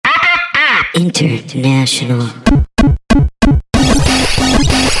International.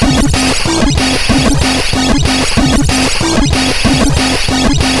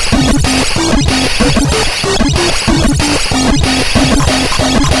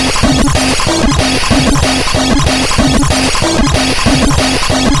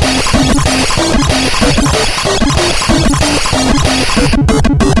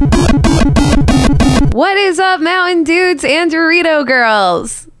 What is up, Mountain Dudes and Dorito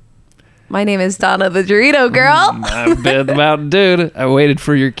Girls? My name is Donna the Dorito Girl. I've been the Mountain Dude. I waited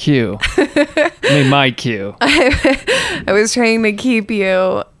for your cue. My cue. I was trying to keep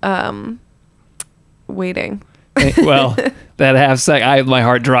you waiting. Well, that half second, my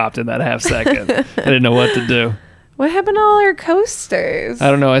heart dropped in that half second. I didn't know what to do. What happened to all our coasters? I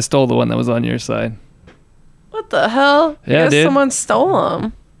don't know. I stole the one that was on your side. What the hell? Yeah, I guess dude. someone stole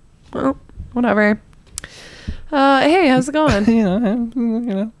them. Well, whatever. Hey, how's it going?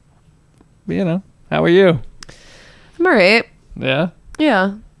 How are you? I'm all right. Yeah.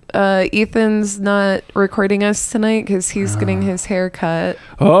 Yeah. Ethan's not recording us tonight because he's getting his hair cut.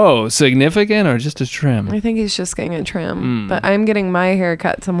 Oh, significant or just a trim? I think he's just getting a trim. But I'm getting my hair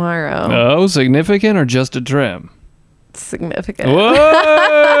cut tomorrow. Oh, significant or just a trim? Significant. Whoa!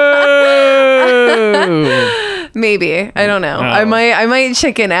 Maybe. I don't know. Oh. I might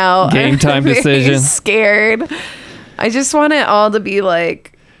chicken out. Game time I'm very decision. Scared. I just want it all to be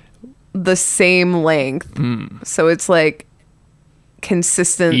like the same length. So it's like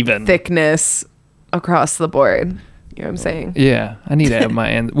consistent Even. thickness across the board. You know what I'm saying? Yeah, I need to have my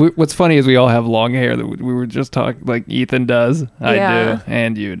ends. What's funny is we all have long hair that we were just talking, like Ethan does. I Yeah. do,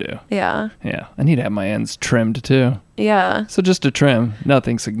 and you do. Yeah. Yeah, I need to have my ends trimmed too. Yeah. So just a trim,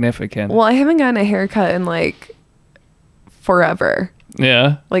 nothing significant. Well, I haven't gotten a haircut in like forever.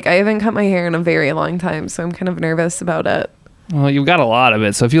 Yeah. Like I haven't cut my hair in a very long time, so I'm kind of nervous about it. Well, you've got a lot of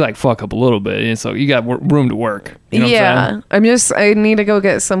it, so if you like fuck up a little bit, so you got room to work. You know what I'm saying? I need to go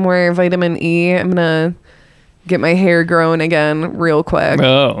get some more vitamin E. I'm gonna get my hair growing again real quick.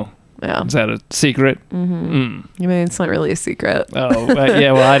 Oh, Yeah. is that a secret? I mean, it's not really a secret. Oh,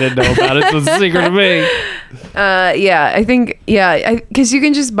 yeah. Well, I didn't know about it. It's a secret to me. Yeah, I think, because you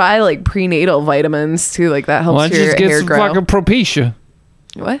can just buy like prenatal vitamins too, like that helps Why don't you your just get hair some grow. fucking Propecia?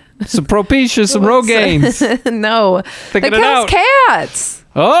 What? Some Propecia, some What's- Rogaines. No, Thinking that it kills out. cats.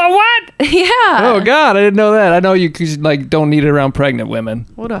 Oh, what? Yeah. Oh, God, I didn't know that. I know you like don't need it around pregnant women.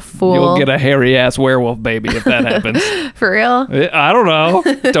 What a fool. You'll get a hairy ass werewolf baby if that happens. For real? I don't know.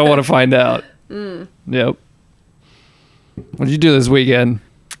 Don't want to find out. Yep. What did you do this weekend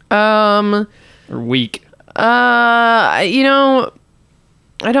or week?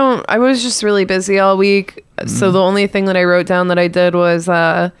 I was just really busy all week. So the only thing that I wrote down that I did was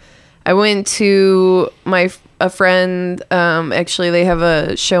I went to a friend. Actually, they have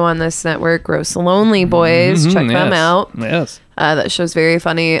a show on this network, Gross Lonely Boys. Check them Yes. out. Yes. That show's very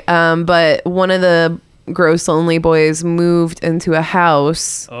funny. But one of the Gross Lonely Boys moved into a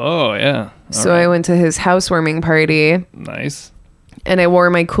house. Oh, yeah. So I went to his housewarming party Nice. and I wore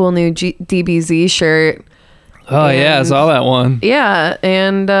my cool new DBZ shirt. Oh, yeah. I saw that one. Yeah,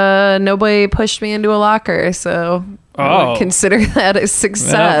 and nobody pushed me into a locker, so I would consider that a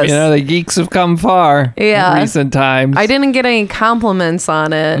success. Well, the geeks have come far Yeah. in recent times. I didn't get any compliments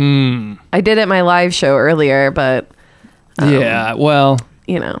on it. I did at my live show earlier, but yeah, well,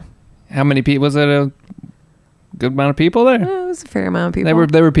 how many people? Was it a good amount of people there? it was a fair amount of people.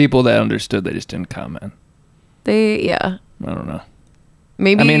 There were people that understood. They just didn't comment. Yeah. I don't know.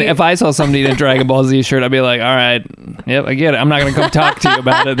 Maybe. I mean, if I saw somebody in a Dragon Ball Z shirt, I'd be like, all right, yep, I get it. I'm not going to come talk to you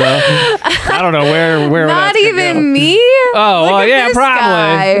about it, though. I don't know where not that's gonna even go. me. Oh, Look well, at yeah, this probably.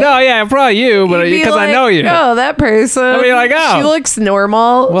 guy. No, yeah, probably you, but You'd be because I like, know you. Oh, that person. I'd be like, oh. She looks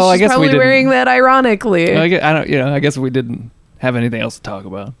normal. Well, I She's guess we probably didn't- wearing that ironically. I guess we didn't have anything else to talk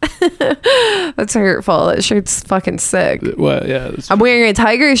about. That's hurtful. That shirt's fucking sick. Well, yeah. That's I'm wearing a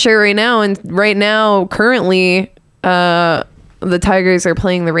Tiger shirt right now, and currently, the Tigers are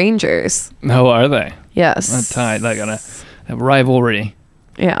playing the Rangers. How are they? Yes. Tied, like a rivalry.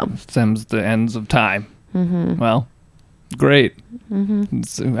 Yeah. Stems the ends of time. Well, great.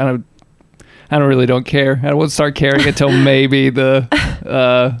 I don't care. I won't start caring until maybe the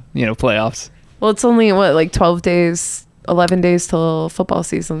playoffs. Well, it's only like 12 days, 11 days till football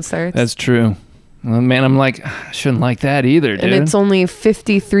season starts. That's true. Well, man, I'm like, I shouldn't like that either, dude. and it's only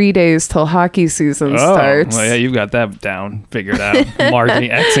 53 days till hockey season starts. Well, yeah, you've got that down, figured out.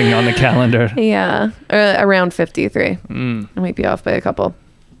 Marking, Xing on the calendar. Yeah, around 53. I might be off by a couple.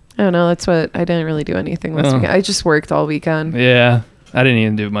 I don't know. I didn't really do anything this weekend. I just worked all weekend. Yeah, I didn't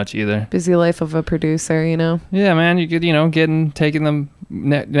even do much either. Busy life of a producer, Yeah, man, you could, taking them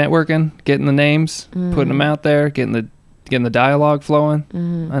networking, getting the names, putting them out there, getting the dialogue flowing.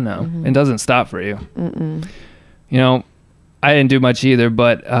 I know. It doesn't stop for you. You know, I didn't do much either,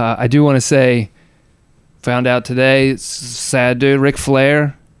 but I do want to say, found out today, it's sad dude, Ric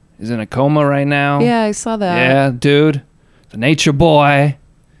Flair is in a coma right now. Yeah, I saw that. Yeah, dude. The Nature Boy.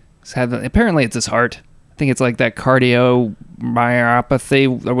 Apparently it's his heart. I think it's like that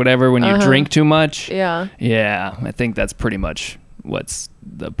cardiomyopathy or whatever when you drink too much. Yeah. Yeah, I think that's pretty much what's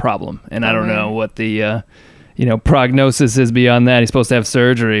the problem. And I don't know what the prognosis is beyond that. He's supposed to have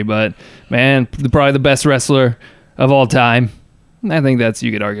surgery, but man, probably the best wrestler of all time. I think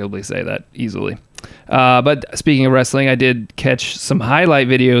you could arguably say that easily. But speaking of wrestling, I did catch some highlight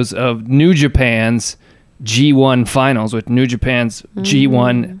videos of New Japan's G1 finals, which New Japan's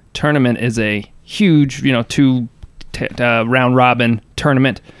G1 tournament is a huge, two round robin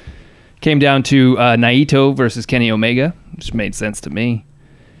tournament. Came down to Naito versus Kenny Omega, which made sense to me.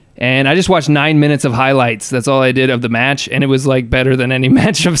 And I just watched 9 minutes of highlights. That's all I did of the match, and it was like better than any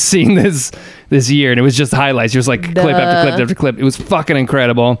match I've seen this year. And it was just highlights, just like clip after clip after clip. It was fucking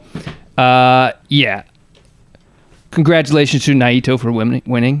incredible. Yeah. Congratulations to Naito for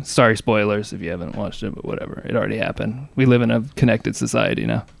winning. Sorry, spoilers if you haven't watched it, but whatever. It already happened. We live in a connected society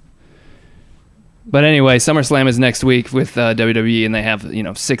now. But anyway, SummerSlam is next week with WWE, and they have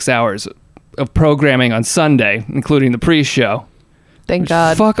 6 hours of programming on Sunday, including the pre-show. Thank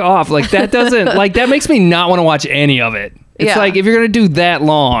God. Fuck off. Like, that doesn't... like, that makes me not want to watch any of it. It's like, if you're going to do that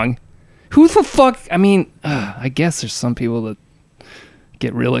long, who the fuck... I mean, I guess there's some people that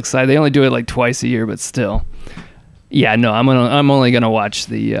get real excited. They only do it like twice a year, but still. Yeah, no, I'm only going to watch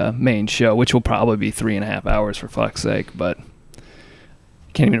the main show, which will probably be 3.5 hours for fuck's sake, but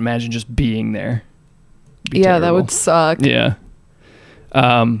can't even imagine just being there. Yeah, terrible. That would suck. Yeah.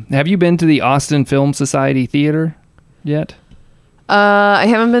 Have you been to the Austin Film Society Theater yet? I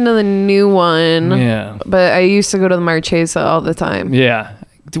haven't been to the new one. Yeah. But I used to go to the Marchesa all the time. Yeah.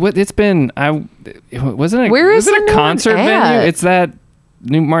 It's been... wasn't it... Where is it a concert venue? It's that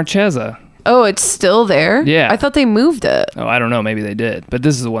new Marchesa. Oh, it's still there? Yeah. I thought they moved it. Oh, I don't know. Maybe they did. But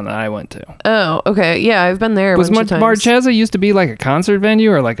this is the one that I went to. Oh, okay. Yeah, I've been there a bunch of times. Marchesa used to be like a concert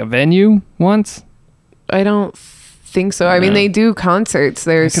venue or like a venue once? I don't think so. I mean, they do concerts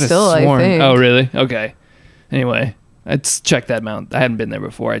there still, I think. Oh, really? Okay. Anyway, let's check that out. I hadn't been there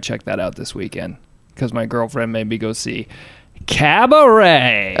before. I checked that out this weekend because my girlfriend made me go see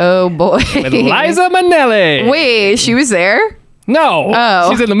Cabaret. Oh, boy. With Liza Minnelli. Wait, she was there? No. Oh.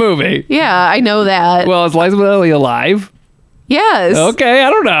 She's in the movie. Yeah, I know that. Well, is Liza Minnelli alive? Yes. Okay, I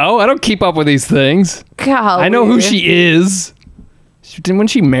don't know. I don't keep up with these things. Golly. I know who she is. When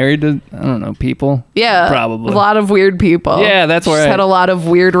she married to, I don't know, people? Yeah. Probably. A lot of weird people. Yeah, that's where she's had a lot of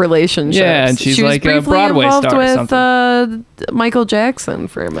weird relationships. Yeah, and she's like a Broadway star or something. With Michael Jackson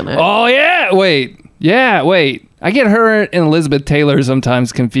for a minute. Oh, yeah. Wait. I get her and Elizabeth Taylor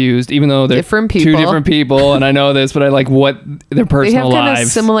sometimes confused, even though they're different people. Two different people, and I know this, but I like what their personal lives. They have kind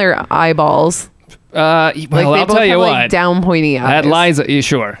of similar eyeballs. Well, I'll tell you what. Like down pointy eyes. That Liza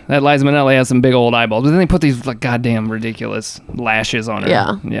Minnelli has some big old eyeballs, but then they put these like goddamn ridiculous lashes on her.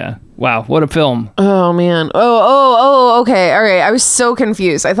 Yeah. Wow, what a film. Oh man. Oh. Okay. All right. I was so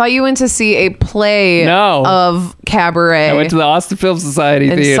confused. I thought you went to see a play of Cabaret. I went to the Austin Film Society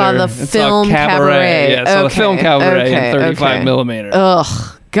and Theater. Saw the film Cabaret. Yeah, saw the film Cabaret in 35 millimeter.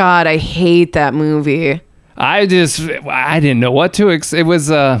 Ugh. God, I hate that movie. I didn't know what to it was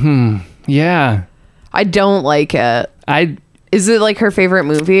yeah. I don't like it. Is it like her favorite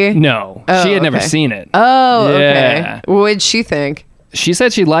movie? No. She had never seen it. Oh, okay. What'd she think? She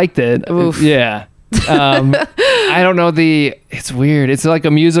said she liked it. Oof. Yeah. I don't know. It's weird. It's like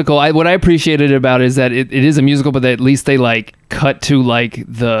a musical. What I appreciated about it is that it is a musical, but at least they like cut to like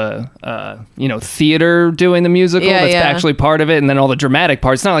the theater doing the musical. That's actually part of it, and then all the dramatic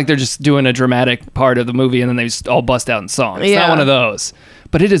parts. It's not like they're just doing a dramatic part of the movie and then they just all bust out in songs. It's not one of those.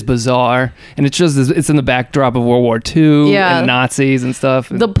 But it is bizarre, and it's in the backdrop of World War II and Nazis and stuff.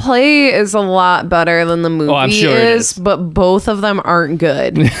 The play is a lot better than the movie I'm sure it is, but both of them aren't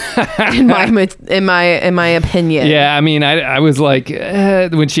good in my opinion. Yeah, I mean, I was like,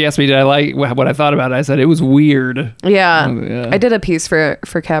 when she asked me did I like what I thought about it, I said it was weird. Yeah. I did a piece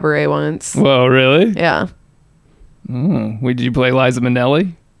for Cabaret once. Whoa, really? Yeah. Did you play Liza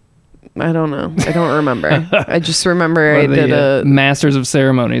Minnelli? I don't know. I don't remember. I just remember I did a... Masters of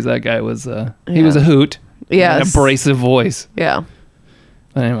Ceremonies, that guy was... He was a hoot. Yeah. An abrasive voice. Yeah.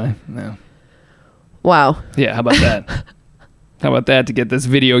 But anyway, no. Wow. Yeah, how about that? How about that to get this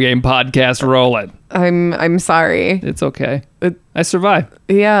video game podcast rolling? I'm sorry. It's okay. I survived.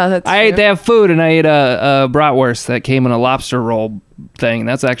 Yeah, I ate that food, and I ate a bratwurst that came in a lobster roll thing.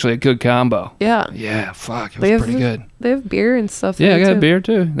 That's actually a good combo. Yeah. Yeah, fuck, it was pretty good. They have beer and stuff. Yeah, I there got too. beer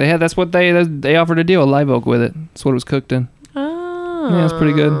too. That's what they offered a deal, a live oak with it. That's what it was cooked in. Oh. Yeah, it's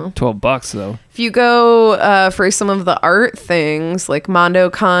pretty good. $12 though. If you go for some of the art things, like Mondo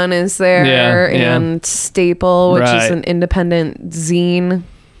Con is there, Yeah. and Staple, which is Right. an independent zine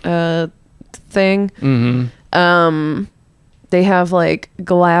thing. Mm-hmm. They have like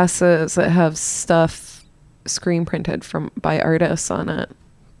glasses that have stuff screen printed by artists on it.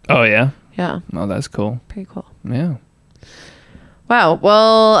 Oh yeah. Yeah, Oh, that's cool. pretty cool. Yeah. Wow.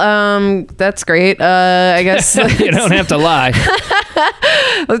 Well, that's great. I guess You don't have to lie.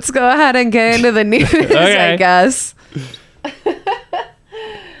 let's go ahead and get into the news, Okay. I guess.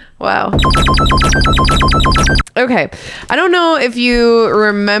 Wow. Okay. I don't know if you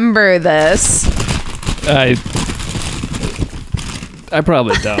remember this. I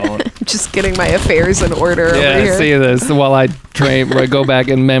probably don't. Just getting my affairs in order over Yeah, here. see this while I go back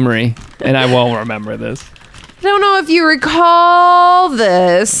in memory, and I won't remember this. I don't know if you recall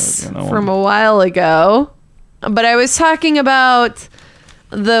this Okay, no from one. a while ago, but I was talking about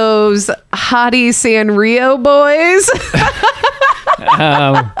those hottie Sanrio boys.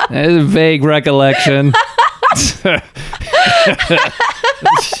 It's a vague recollection.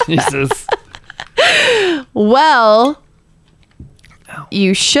 Jesus. Well,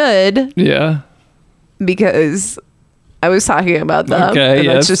 you should, Yeah. because I was talking about them. Okay, and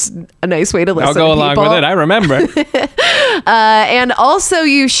yes. That's just a nice way to listen I'll go to along people. with it. I remember. And also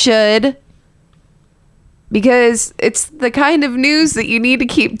you should, because it's the kind of news that you need to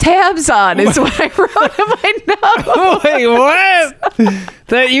keep tabs on, is what I wrote in my notes. Wait, what?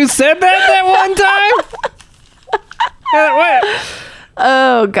 That you said that one time? What?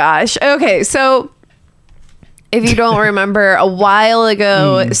 Oh, gosh. Okay, so if you don't remember, a while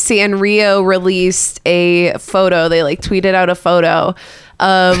ago, Sanrio released a photo. They tweeted out a photo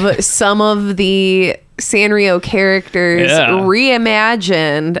of some of the Sanrio characters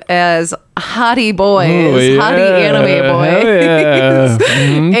reimagined as hottie boys, hottie anime boys. Oh, yeah.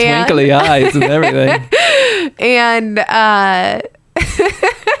 And- Twinkly eyes and everything. And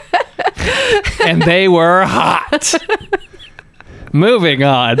And they were hot. Moving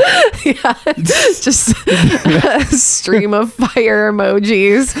on. just a stream of fire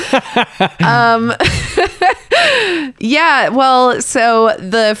emojis. Yeah, well, so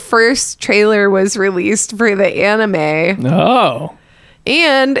the first trailer was released for the anime, Oh.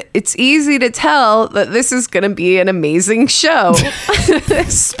 and it's easy to tell that this is going to be an amazing show.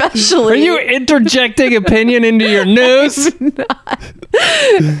 Especially Are you interjecting opinion into your news?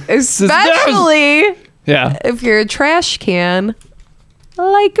 especially Yeah. if you're a trash can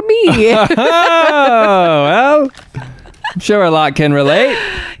like me. Oh, well. I'm sure a lot can relate.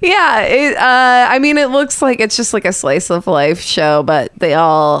 Yeah, I mean, it looks like it's just like a slice of life show, but they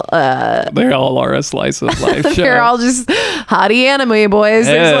all They all are a slice of life show. they're all just hottie anime boys.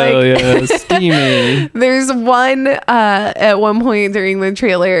 Hell yeah, steamy. There's one at one point during the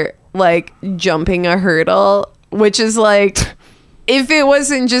trailer, jumping a hurdle, which is if it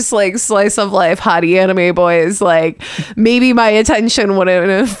wasn't just slice of life hottie anime boys, maybe my attention wouldn't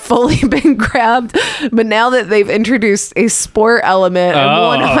have fully been grabbed. But now that they've introduced a sport element,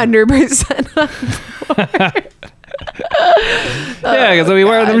 I'm 100% on board. Yeah, because we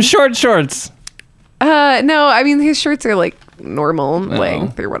wear them shorts. No, I mean his shirts are normal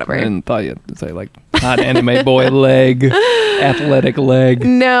length or whatever. I didn't thought you'd say hot anime boy leg, athletic leg.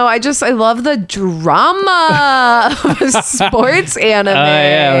 No, I love the drama of sports anime.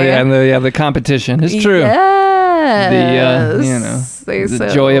 And the competition. It's true. Yes.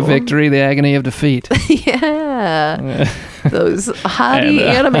 The joy of victory, the agony of defeat. Yeah. Those hottie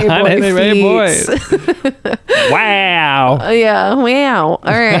And, anime hot boy anime feats. Wow. Yeah, wow. All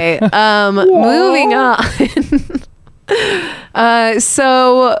right. Moving on.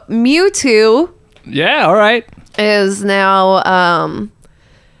 So Mewtwo Yeah, all right. is now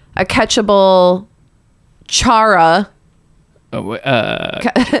a catchable Chara Character?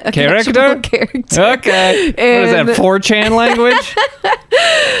 catchable character. Okay. What is that, And- 4chan language?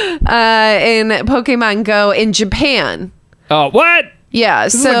 In Pokemon Go in Japan. Oh, what? Yeah,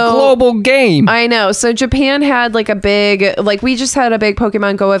 This is so a global game. I know. So Japan had a big, we just had a big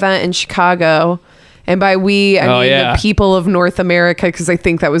Pokemon Go event in Chicago. And by we, I mean yeah. the people of North America, because I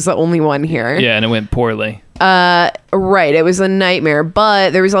think that was the only one here. Yeah, and it went poorly. Right. It was a nightmare.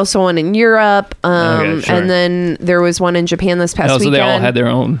 But there was also one in Europe. Okay, sure. And then there was one in Japan this past Oh, so weekend. they all had their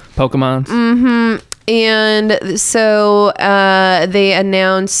own Pokemons? And so they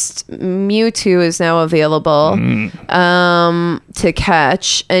announced Mewtwo is now available to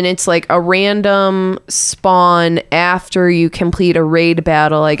catch. And it's like a random spawn after you complete a raid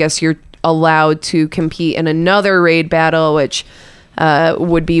battle. I guess you're allowed to compete in another raid battle, which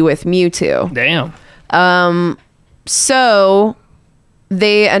would be with Mewtwo. Damn. So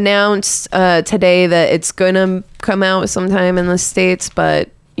they announced today that it's going to come out sometime in the States, but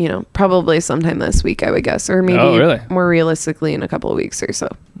probably sometime this week, I would guess, or maybe more realistically in a couple of weeks or so.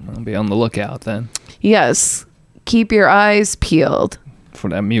 I'll be on the lookout then. Yes. Keep your eyes peeled. For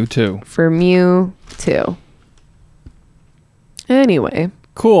that Mewtwo. For Mewtwo. Anyway.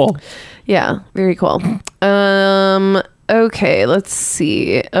 Cool. Yeah, very cool. Okay, let's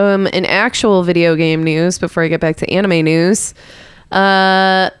see. In actual video game news, before I get back to anime news,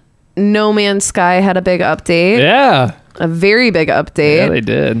 No Man's Sky had a big update. Yeah. A very big update. Yeah, they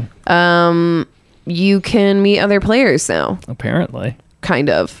did. You can meet other players now. Apparently. Kind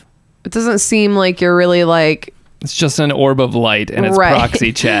of. It doesn't seem like you're really like... It's just an orb of light and it's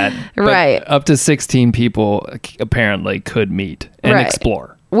proxy chat. Right. Up to 16 people apparently could meet and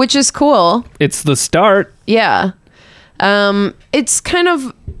explore. Which is cool. It's the start. Yeah. It's kind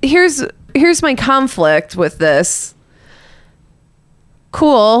of... Here's my conflict with this.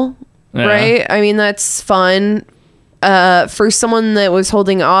 Cool. Yeah. Right? I mean, that's fun. For someone that was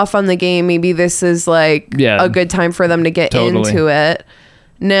holding off on the game, maybe this is like a good time for them to get into it.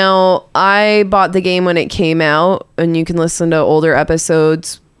 Now, I bought the game when it came out, and you can listen to older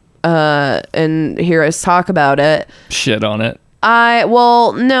episodes and hear us talk about it. Shit on it.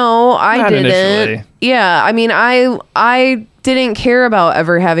 No, I didn't. Initially. Yeah, I mean, I didn't care about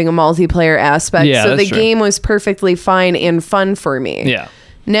ever having a multiplayer aspect, so the game was perfectly fine and fun for me. Yeah.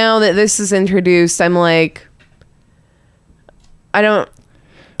 Now that this is introduced, I'm like, I don't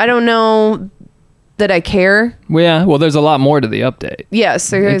know that I care. Yeah, well, there's a lot more to the update.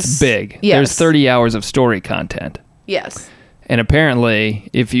 Yes, it's big. Yes. There's 30 hours of story content. Yes. And apparently,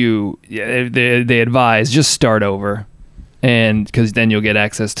 if they advise, just start over, and because then you'll get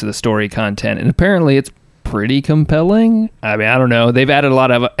access to the story content. And apparently, it's pretty compelling. I mean, I don't know. They've added a lot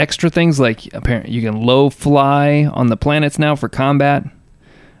of extra things, like apparently you can low fly on the planets now for combat.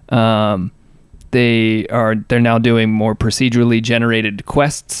 They're now doing more procedurally generated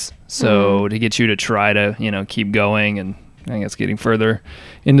quests, so to get you to try to keep going, and I guess getting further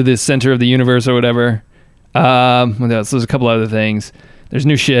into the center of the universe or whatever. What else? There's a couple other things. There's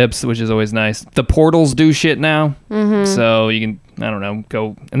new ships, which is always nice. The portals do shit now, so you can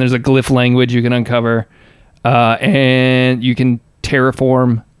go, and there's a glyph language you can uncover, and you can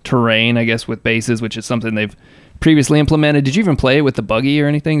terraform terrain, I guess, with bases, which is something they've previously implemented. Did you even play it with the buggy or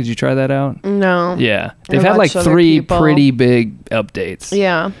anything? Did you try that out? No. Yeah. They've had like 3 pretty big updates.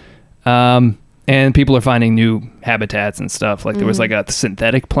 Yeah. And people are finding new habitats and stuff. Like there was like a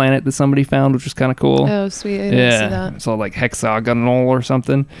synthetic planet that somebody found, which was kind of cool. Oh, sweet. I didn't see that. It's all like hexagonal or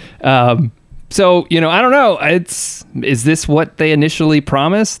something. So, I don't know. Is this what they initially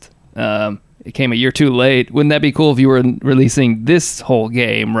promised? It came a year too late. Wouldn't that be cool if you were releasing this whole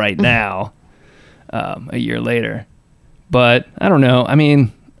game right now? A year later, but I don't know. I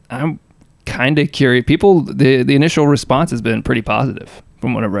mean, I'm kind of curious. The initial response has been pretty positive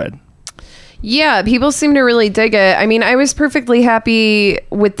from what I've read. Yeah, people seem to really dig it. I mean, I was perfectly happy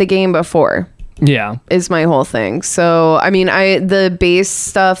with the game before. Yeah, is my whole thing. So, I mean, the base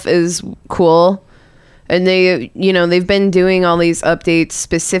stuff is cool. And they've been doing all these updates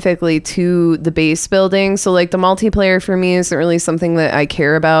specifically to the base building. So like the multiplayer for me isn't really something that I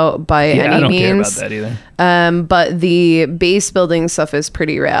care about by any means. I don't care about that either. But the base building stuff is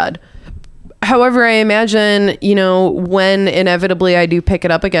pretty rad. However, I imagine, when inevitably I do pick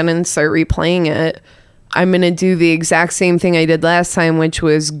it up again and start replaying it, I'm going to do the exact same thing I did last time, which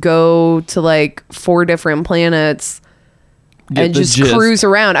was go to like 4 different planets and just cruise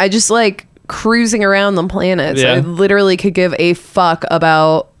around. I just like cruising around the planets. I literally could give a fuck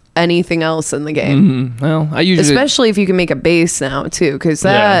about anything else in the game. Well, I usually, especially if you can make a base now too, because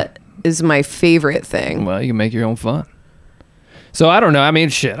that is my favorite thing. Well, you can make your own fun. So I don't know. I mean,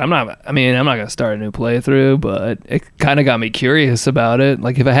 shit. I'm not gonna start a new playthrough, but it kind of got me curious about it.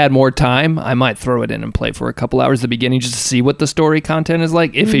 Like if I had more time, I might throw it in and play for a couple hours at the beginning just to see what the story content is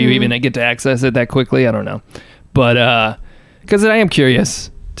like. If you even get to access it that quickly, I don't know. But because I am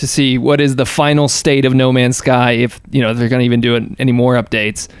curious to see what is the final state of No Man's Sky, if they're going to even do any more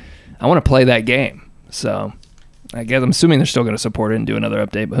updates. I want to play that game. So I guess I'm assuming they're still going to support it and do another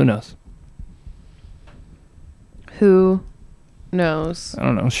update, but who knows? Who knows? I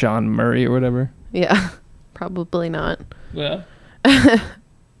don't know, Sean Murray or whatever. Yeah, probably not. Yeah.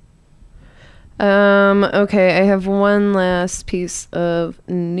 Okay, I have one last piece of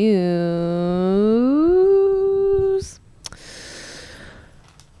news.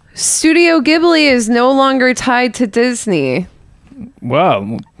 Studio Ghibli is no longer tied to Disney.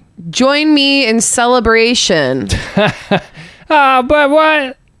 Wow. Join me in celebration. But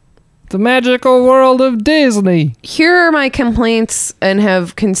what? The magical world of Disney. Here are my complaints, and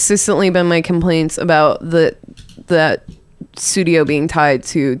have consistently been my complaints about that studio being tied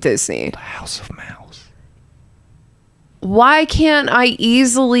to Disney. The House of Mouse. Why can't I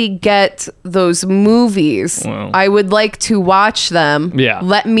easily get those movies? Well. I would like to watch them. Yeah.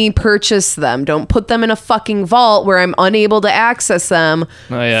 Let me purchase them. Don't put them in a fucking vault where I'm unable to access them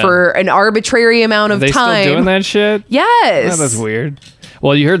for an arbitrary amount of Are they time. still doing that shit? Yes. Oh, that's weird.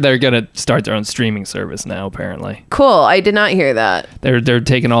 Well, you heard they're gonna start their own streaming service now. Apparently, Cool. I did not hear that. they're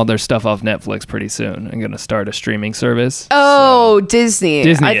taking all their stuff off Netflix pretty soon and gonna start a streaming service. Oh, Disney.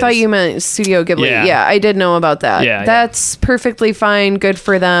 Disney I thought is. you meant Studio Ghibli. Yeah. Yeah, I did know about that. Yeah, That's perfectly fine. Good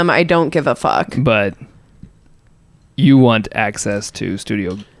for them. I don't give a fuck. But you want access to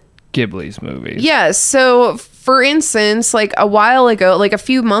Studio Ghibli's movies. Yeah, so for instance, like a while ago, like a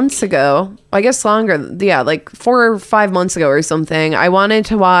few months ago, I guess longer, like 4 or 5 months ago or something, I wanted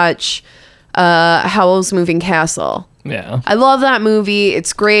to watch Howl's Moving Castle. Yeah. I love that movie.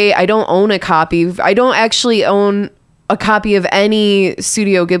 It's great. I don't own a copy. I don't actually own a copy of any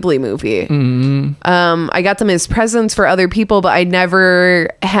Studio Ghibli movie. I got them as presents for other people, but I never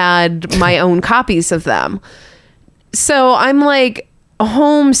had my own copies of them. So I'm like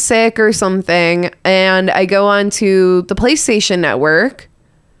homesick or something, and I go onto the PlayStation Network.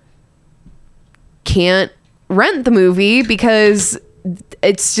 Can't rent the movie because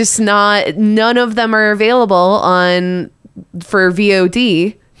it's just not, none of them are available for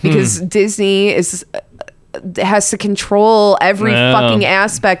VOD because Disney has to control every fucking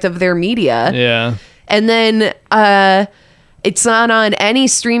aspect of their media. Yeah. And then it's not on any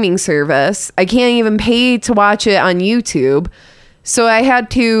streaming service. I can't even pay to watch it on YouTube. So I had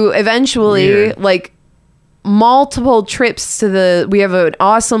to eventually Weird. like multiple trips to we have an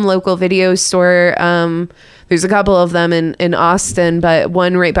awesome local video store. There's a couple of them in Austin, but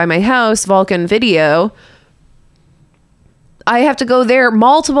one right by my house, Vulcan Video. I have to go there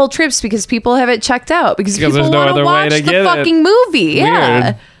multiple trips because people have it checked out because people there's no want other to way watch to the get it. fucking movie. Yeah.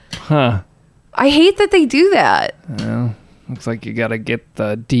 Weird. Huh. I hate that they do that. Well, looks like you gotta get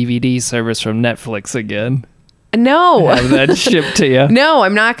the DVD service from Netflix again. No. Have that shipped to you. No,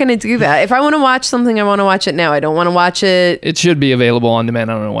 I'm not going to do that. If I want to watch something, I want to watch it now. I don't want to watch it. It should be available on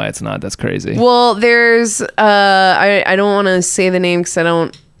demand. I don't know why it's not. That's crazy. Well, there's, I don't want to say the name because I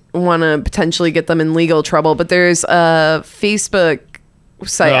don't want to potentially get them in legal trouble, but there's a Facebook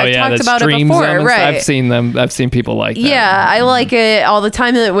site. I've talked that about it streams before, them and right? I've seen them. I've seen people like that. Yeah, I like it all the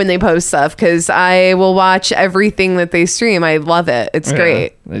time when they post stuff because I will watch everything that they stream. I love it. It's Yeah.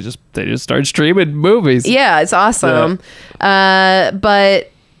 great. They just start streaming movies. Yeah, it's awesome.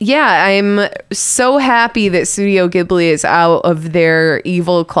 But yeah, I'm so happy that Studio Ghibli is out of their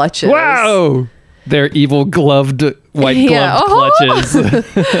evil clutches. Wow. Their evil gloved, white gloved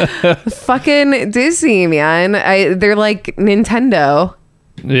clutches. Fucking Disney, man. They're like Nintendo.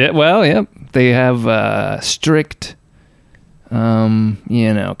 Yeah, well, yep. They have strict,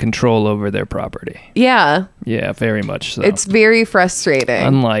 control over their property. Yeah. Yeah, very much so. It's very frustrating.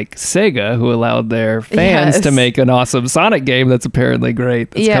 Unlike Sega, who allowed their fans Yes. to make an awesome Sonic game that's apparently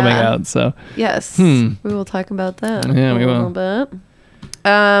great that's Yeah. coming out. So, Yes. We will talk about that Yeah, we a will. little bit.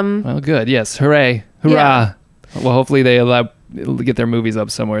 well, good. Yes, hooray, hurrah. Well, hopefully they get their movies up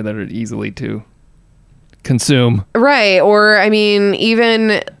somewhere that are easily to consume. Right. Or, I mean,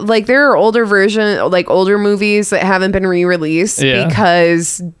 even like there are older movies that haven't been re-released Yeah.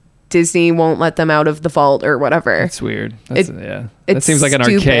 because Disney won't let them out of the vault or whatever. It's weird. That it's seems like an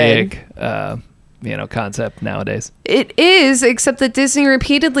stupid. archaic, concept nowadays. It is, except that Disney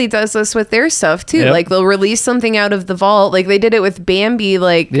repeatedly does this with their stuff too. Yep. Like they'll release something out of the vault. Like they did it with Bambi.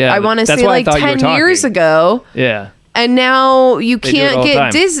 I want to that's say why I like thought you were 10 years talking. ago. Yeah. And now you They do it all can't the get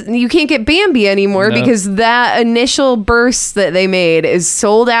time. Disney. You can't get Bambi anymore No. because that initial burst that they made is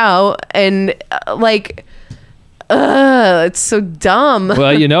sold out. And it's so dumb.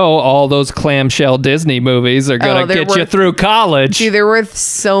 Well, all those clamshell Disney movies are going to they're get you worth- through college. Dude, they're worth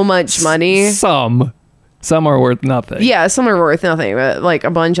so much money. Some are worth nothing. Yeah, some are worth nothing, but like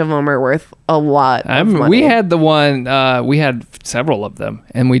a bunch of them are worth a lot of money. We had the one, we had several of them,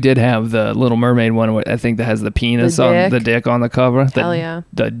 and we did have the Little Mermaid one, I think that has the penis on the dick on the cover. Hell yeah.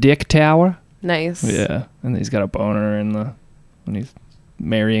 The Dick Tower. Nice. Yeah. And he's got a boner when he's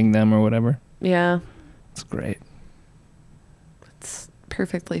marrying them or whatever. Yeah. It's great. It's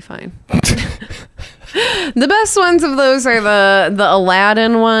perfectly fine. The best ones of those are the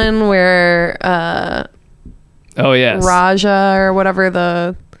Aladdin one where oh yes, Raja or whatever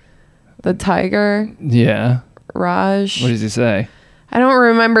the tiger. Yeah. Raj. What does he say? I don't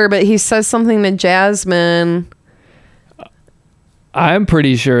remember, but he says something to Jasmine. I'm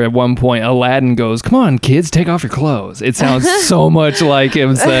pretty sure at one point Aladdin goes, "Come on, kids, take off your clothes." It sounds so much like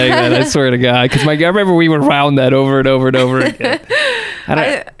him saying that. I swear to God, because I remember we would round that over and over and over again.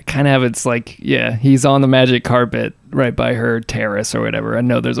 I kind of have it's like, yeah, he's on the magic carpet right by her terrace or whatever. I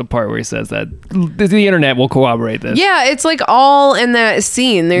know there's a part where he says that. The internet will corroborate this. Yeah, it's like all in that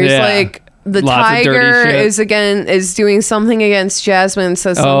scene. There's like the Lots tiger is doing something against Jasmine,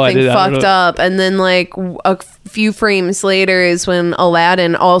 says something fucked up, and then like a few frames later is when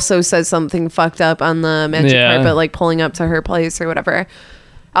Aladdin also says something fucked up on the magic carpet, like pulling up to her place or whatever.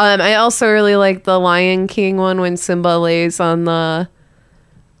 I also really like the Lion King one when Simba lays on the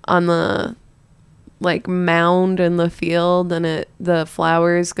like mound in the field and the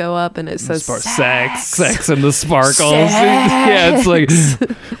flowers go up and it says sex and the sparkles. Yeah, it's like,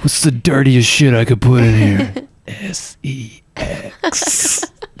 what's the dirtiest shit I could put in here?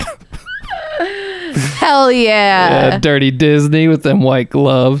 SEX. Hell yeah. Dirty Disney with them white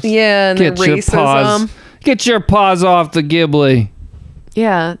gloves. Yeah, and get your paws off the Ghibli.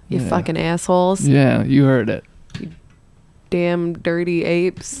 Yeah, you fucking assholes. Yeah, you heard it. Damn dirty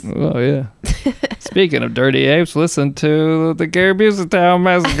apes. Oh yeah. Speaking of dirty apes, listen to the Gary Busey Town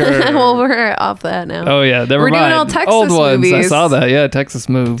Massacre. Well, we're off that now. Oh yeah, never mind. We're doing all Texas old ones. movies. I saw that. Yeah, Texas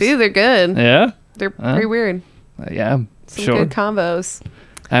moves. Dude, they're good. Yeah, they're pretty weird. Yeah, some good combos.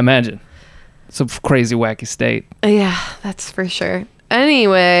 I imagine. Some crazy wacky state. Yeah, that's for sure.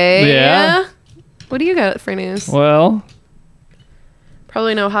 Anyway, yeah. What do you got for news? Well,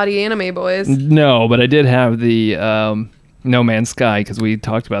 probably no hottie anime boys. No, but I did have the No Man's Sky because we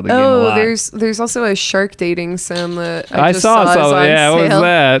talked about the game a lot. There's also a shark dating sim that I just saw something. Yeah, what was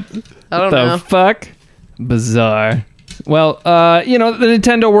that? I don't know. The fuck? Bizarre. Well, the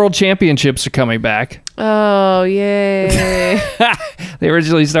Nintendo World Championships are coming back. Oh, yay. They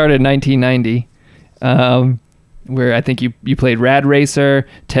originally started in 1990, where I think you played Rad Racer,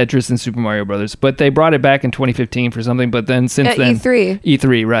 Tetris, and Super Mario Brothers. But they brought it back in 2015 for something, but then since then...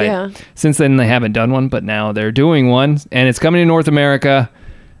 E3, right. Yeah. Since then, they haven't done one, but now they're doing one, and it's coming to North America,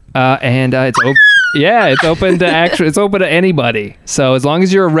 and it's open... Yeah, it's open to it's open to anybody. So as long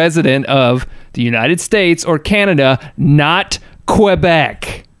as you're a resident of the United States or Canada, not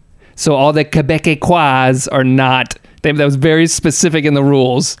Quebec. So all the Quebecois are not. That was very specific in the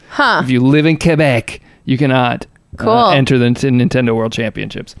rules. Huh. If you live in Quebec, you cannot enter the Nintendo World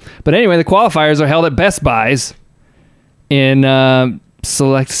Championships. But anyway, the qualifiers are held at Best Buys in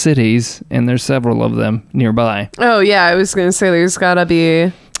select cities, and there's several of them nearby. Oh yeah, I was gonna say there's gotta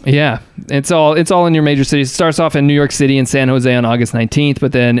be. Yeah, it's all in your major cities. It starts off in New York City and San Jose on August 19th,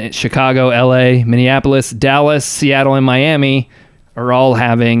 but then Chicago, LA, Minneapolis, Dallas, Seattle, and Miami are all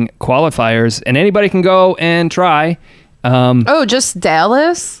having qualifiers, and anybody can go and try. Just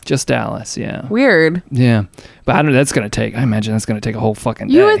Dallas? Just Dallas, yeah. Weird. Yeah, but I imagine that's gonna take a whole fucking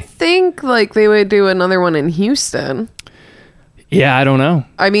day. You would think like they would do another one in Houston. Yeah, I don't know.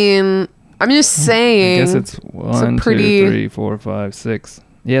 I mean, I'm just saying. I guess it's 1, 2, 3, 4, 5, 6.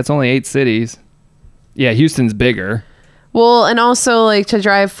 Yeah, it's only 8 cities. Yeah, Houston's bigger. Well, and also like to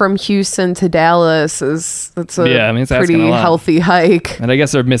drive from Houston to Dallas that's a pretty healthy hike. And I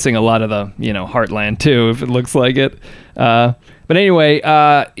guess they're missing a lot of the, heartland too, if it looks like it. But anyway,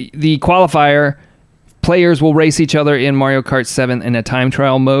 the qualifier players will race each other in Mario Kart 7 in a time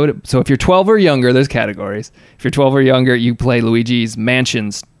trial mode. So if you're 12 or younger, there's categories. If you're 12 or younger, you play Luigi's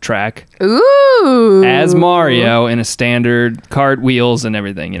Mansions track. Ooh. As Mario in a standard kart, wheels and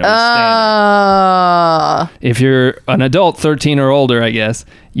everything, standard. If you're an adult, 13 or older, I guess,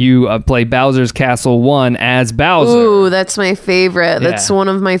 you play Bowser's Castle 1 as Bowser. Ooh, that's my favorite. Yeah. That's one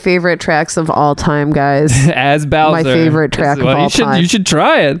of my favorite tracks of all time, guys. As Bowser. My favorite track of all time. You should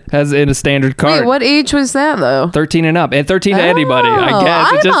try it as in a standard kart. Wait, what age was that though? 13 and up. And 13 to anybody, I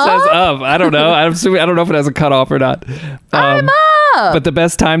guess. It just says up. I don't know. I'm assuming, I don't know if it has a cutoff or not. I'm up. But the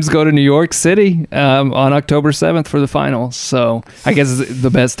best times go to New York City on October 7th for the finals. So I guess it's the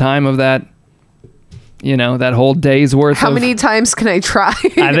best time of that, that whole day's worth. How many times can I try?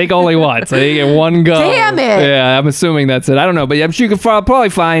 I think only once. I think in one go. Damn it. Yeah, I'm assuming that's it. I don't know. But I'm sure you can probably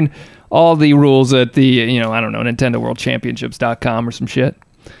find all the rules at the, I don't know, NintendoWorldChampionships.com or some shit.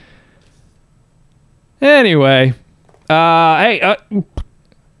 Anyway,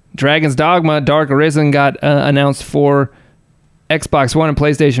 Dragon's Dogma Dark Arisen got announced for Xbox One and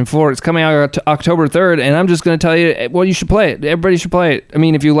PlayStation 4. It's coming out October 3rd, and I'm just going to tell you, well, you should play it. Everybody should play it. I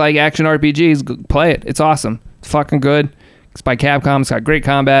mean, if you like action RPGs, play it. It's awesome. It's fucking good. It's by Capcom. It's got great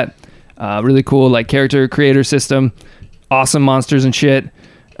combat. Really cool, like, character creator system. Awesome monsters and shit.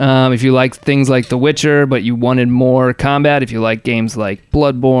 If you like things like The Witcher, but you wanted more combat, if you like games like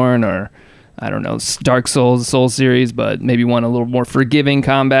Bloodborne or, I don't know, Dark Souls, Soul series, but maybe want a little more forgiving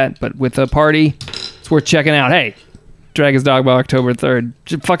combat, but with a party, it's worth checking out. Hey, Dragon's Dogma October 3rd.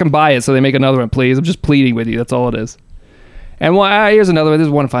 Just fucking buy it so they make another one, please. I'm just pleading with you. That's all it is. And here's another one. There's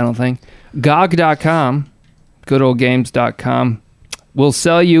one final thing. GOG.com, goodoldgames.com, will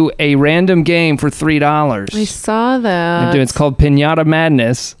sell you a random game for $3. I saw that. It's called Pinata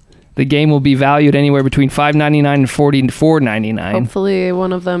Madness. The game will be valued anywhere between $5.99 and $44.99. Hopefully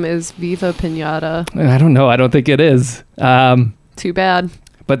one of them is Viva Pinata. I don't know. I don't think it is. Too bad.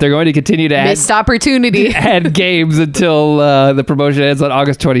 But they're going to continue to Missed opportunity. add games until the promotion ends on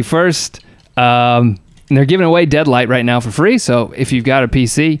August 21st. And they're giving away Deadlight right now for free. So if you've got a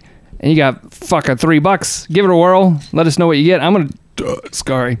PC and you got fucking $3, give it a whirl. Let us know what you get. I'm going to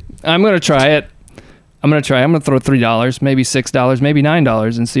try it. I'm going to throw $3, maybe $6, maybe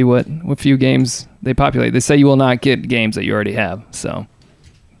 $9 and see what few games they populate. They say you will not get games that you already have. So,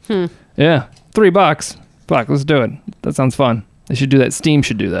 yeah, $3. Fuck, let's do it. That sounds fun. They should do that. Steam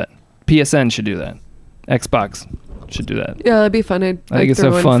should do that. PSN should do that. Xbox should do that. Yeah, that'd be fun. I think it's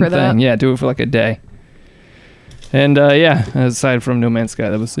a fun thing. Yeah, do it for like a day. And yeah, aside from No Man's Sky,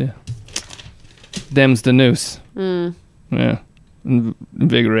 that was them's the news. Yeah,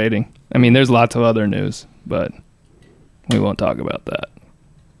 invigorating. I mean, there's lots of other news, but we won't talk about that.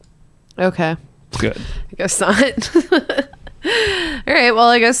 Okay. Good. I guess not. All right. Well,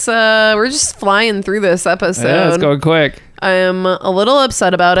 I guess we're just flying through this episode. Yeah, let's go quick. I'm a little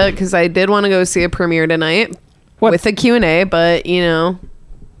upset about it because I did want to go see a premiere tonight with a Q&A, but, you know.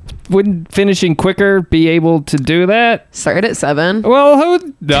 Wouldn't finishing quicker be able to do that? Start at 7. Well,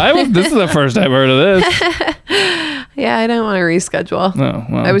 this is the first I've heard of this. Yeah, I didn't want to reschedule. Oh,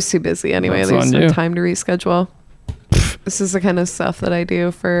 well, I was too busy anyway. There's no time to reschedule. This is the kind of stuff that I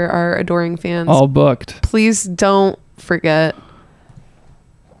do for our adoring fans. All booked. Please don't forget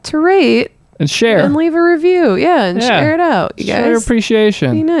to rate and share and leave a review. Yeah, and share it out. You guys. Share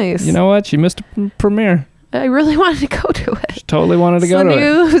appreciation. Be nice. You know what? She missed a premiere. I really wanted to go to it. She totally wanted to go to it.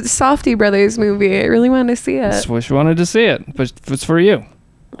 It's the new Safdie Brothers movie. I really wanted to see it. She wanted to see it, but it's for you.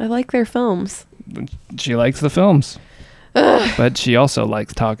 I like their films. She likes the films. But she also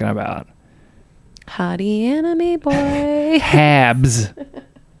likes talking about hottie anime boy. Habs.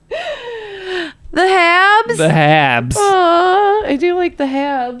 The Habs? The Habs. Aww, I do like the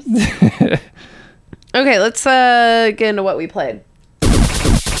Habs. Okay, let's get into what we played.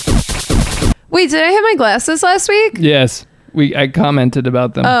 Wait, did I have my glasses last week? Yes. I commented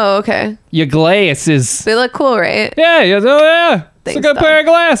about them. Oh, okay. Your glasses. They look cool, right? Yeah, yeah. It's a good pair of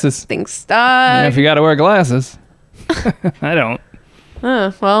glasses. Thanks, Doc. Yeah, if you got to wear glasses. I don't.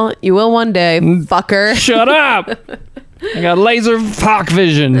 Well, you will one day, fucker. Shut up. I got laser hawk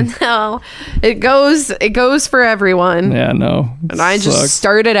vision. No, it goes for everyone. Yeah, no. And I just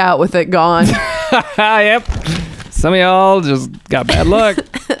started out with it gone. Yep. Some of y'all just got bad luck.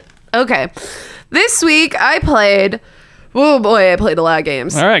 Okay. This week I played a lot of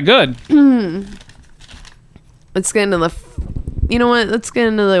games. All right, good. Let's get into you know what? Let's get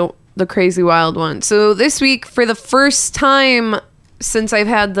into the crazy wild one. So this week, for the first time since I've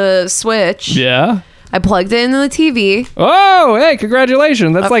had the Switch, yeah, I plugged it into the TV. Oh, hey,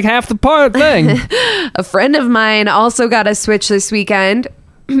 congratulations. That's like half the part thing. A friend of mine also got a Switch this weekend.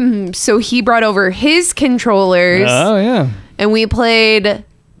 So he brought over his controllers. Oh, yeah. And we played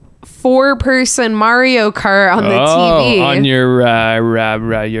 4-person Mario Kart on the TV. On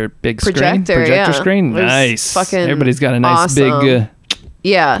your big projector screen. Nice. Everybody's got a nice big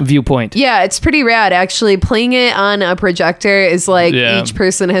viewpoint. Yeah, it's pretty rad actually. Playing it on a projector is like each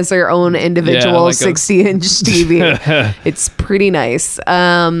person has their own individual 60-inch TV. It's pretty nice.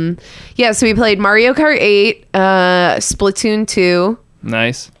 So we played Mario Kart 8, Splatoon 2.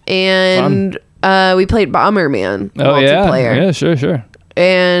 Nice. And we played Bomberman multiplayer. Yeah, sure.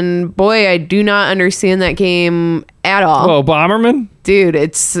 And boy, I do not understand that game at all. Whoa, Bomberman? Dude,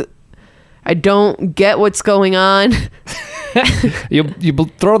 I don't get what's going on. You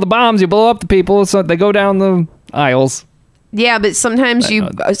throw the bombs, you blow up the people, so they go down the aisles. Yeah, but sometimes you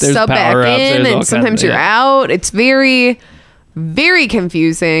sub back in, and sometimes you're out. It's very, very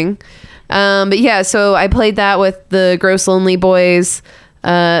confusing. But yeah, so I played that with the Gross Lonely Boys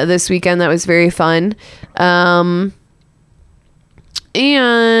this weekend. That was very fun.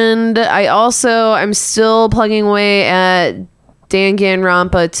 And I'm still plugging away at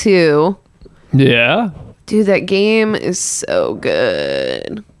Danganronpa 2. Yeah. Dude, that game is so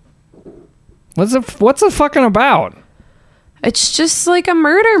good. What's it fucking about? It's just like a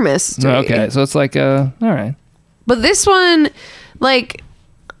murder mystery. Okay, so it's like all right. But this one, like,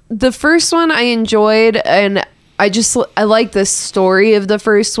 the first one I enjoyed, and I like the story of the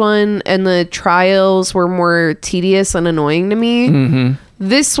first one, and the trials were more tedious and annoying to me. Mm-hmm.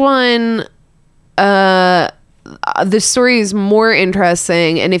 This one, the story is more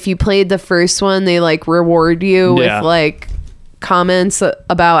interesting, and if you played the first one, they like reward you with like comments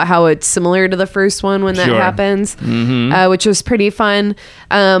about how it's similar to the first one when that happens, which was pretty fun.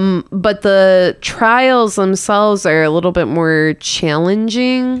 But the trials themselves are a little bit more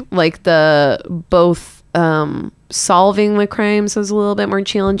challenging. Like solving the crimes is a little bit more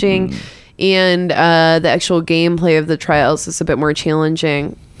challenging, and the actual gameplay of the trials is a bit more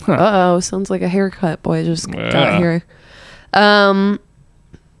challenging. Sounds like a haircut. Boy, I just got here.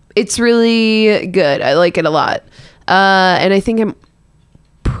 It's really good. I like it a lot. And I think I'm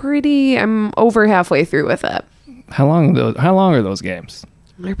over halfway through with it. How long are those games?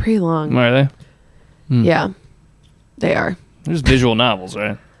 They're pretty long. Are they? Yeah, they are. They're just visual novels,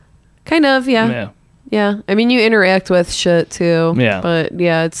 right? Kind of, yeah. I mean, you interact with shit too. Yeah. But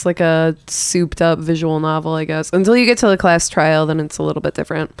yeah, it's like a souped up visual novel, I guess. Until you get to the class trial, then it's a little bit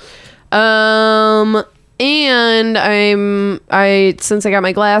different. And since I got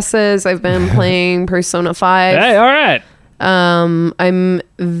my glasses, I've been playing Persona 5. Hey, all right. I'm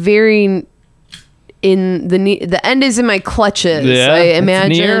very in the end is in my clutches. Yeah, I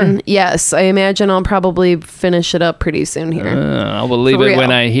imagine. near. Yes, I imagine I'll probably finish it up pretty soon here. I'll believe For it real.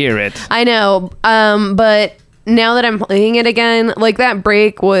 when I hear it. I know. But now that I'm playing it again, like that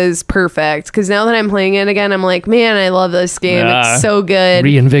break was perfect, because now that I'm playing it again, I'm like, man, I love this game. It's so good.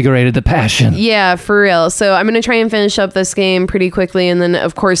 Reinvigorated the passion. Yeah, for real. So I'm going to try and finish up this game pretty quickly. And then,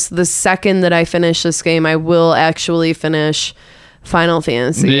 of course, the second that I finish this game, I will actually finish Final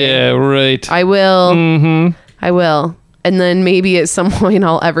Fantasy. Yeah, right. I will. Mm-hmm. I will. And then maybe at some point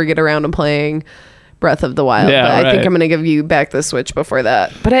I'll ever get around to playing Breath of the Wild. Yeah, but I think right. I'm going to give you back the Switch before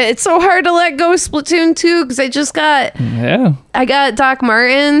that. But it's so hard to let go of Splatoon 2, because I got Doc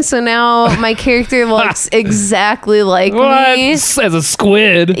Martin, so now my character looks exactly like me. As a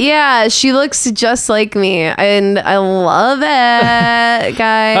squid. Yeah, she looks just like me, and I love it,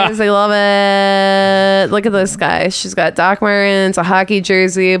 guys. I love it. Look at this guy. She's got Doc Martens, a hockey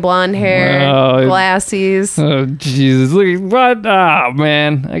jersey, blonde hair, glasses. Oh, Jesus. Look at what? Oh,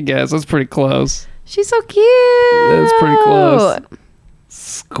 man. I guess that's pretty close. She's so cute. That's pretty close.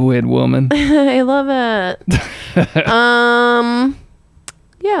 Squid woman. I love it.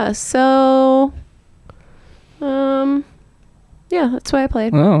 Yeah, so yeah, that's what I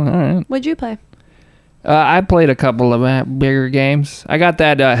played. Oh, all right. What'd you play? I played a couple of bigger games. I got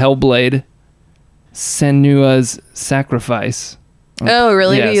that Hellblade Senua's Sacrifice. Oh,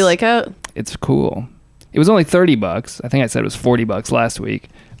 really? Yes. Do you like it? It's cool. It was only $30. I think I said it was $40 last week.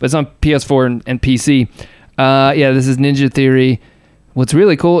 But it's on PS4 and PC. Yeah, this is Ninja Theory. What's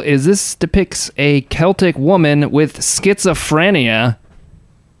really cool is this depicts a Celtic woman with schizophrenia,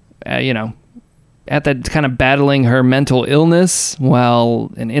 at that kind of battling her mental illness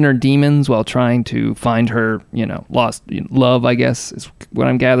and inner demons while trying to find her, lost love, I guess, is what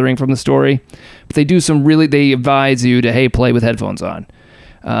I'm gathering from the story. But they advise you to, hey, play with headphones on.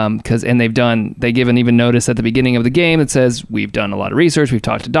 They give an even notice at the beginning of the game that says, we've done a lot of research, we've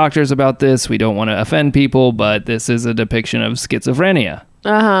talked to doctors about this, we don't want to offend people, but this is a depiction of schizophrenia.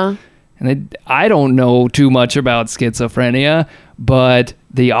 And I don't know too much about schizophrenia, but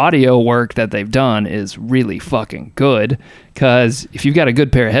the audio work that they've done is really fucking good, because if you've got a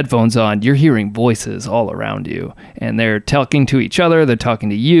good pair of headphones on, you're hearing voices all around you, and they're talking to each other, they're talking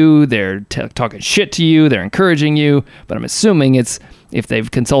to you, they're talking shit to you, they're encouraging you, but I'm assuming if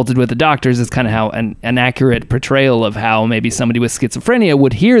they've consulted with the doctors, it's kind of how an accurate portrayal of how maybe somebody with schizophrenia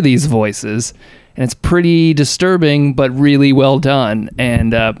would hear these voices. And it's pretty disturbing, but really well done.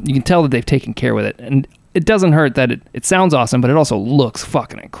 And you can tell that they've taken care with it. And it doesn't hurt that it sounds awesome, but it also looks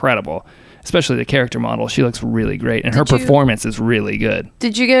fucking incredible. Especially the character model. She looks really great. And her performance is really good.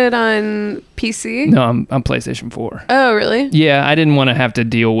 Did you get it on PC? No, I'm PlayStation 4. Oh, really? Yeah, I didn't want to have to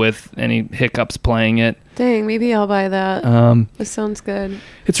deal with any hiccups playing it. Dang, maybe I'll buy that. This sounds good.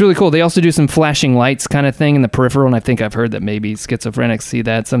 It's really cool. They also do some flashing lights kind of thing in the peripheral, and I think I've heard that maybe schizophrenics see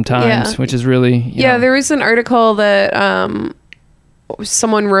that sometimes, which is really... Yeah, there was an article that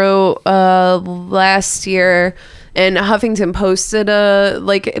someone wrote last year, and Huffington posted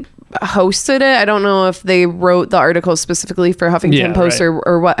hosted it. I don't know if they wrote the article specifically for Huffington Post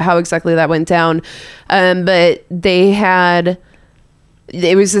or how exactly that went down. But they had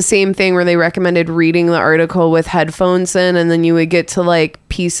it was the same thing where they recommended reading the article with headphones in, and then you would get to like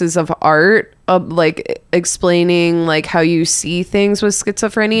pieces of art of like explaining like how you see things with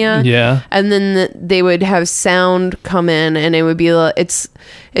schizophrenia. Yeah. And then they would have sound come in, and it would be it's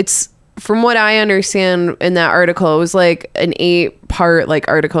from what I understand in that article, it was like an 8-part like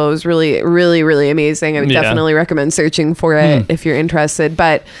article. It was really, really, really amazing. I would definitely recommend searching for it if you're interested.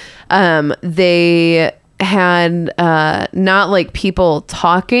 But they had not like people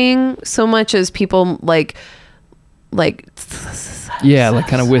talking so much as people like like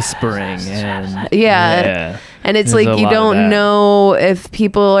kind of whispering and and it's like you don't know if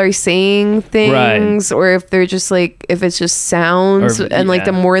people are saying things or if they're just like if it's just sounds, and like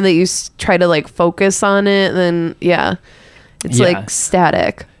the more that you try to like focus on it, then it's like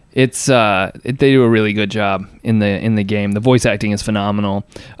static. It's they do a really good job in the game. The voice acting is phenomenal.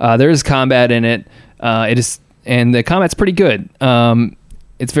 There is combat in it. And the combat's pretty good.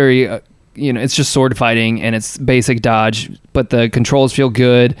 It's very it's just sword fighting and it's basic dodge, but the controls feel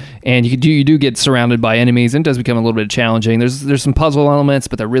good, and you do get surrounded by enemies, and it does become a little bit challenging. There's some puzzle elements,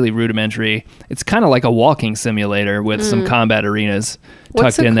 but they're really rudimentary. It's kind of like a walking simulator with some combat arenas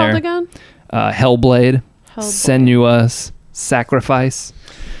tucked in there. What's it called again? Hellblade. Senua's Sacrifice.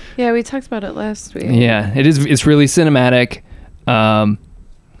 Yeah, we talked about it last week. Yeah, it is. It's really cinematic,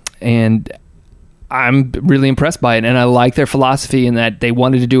 and I'm really impressed by it. And I like their philosophy in that they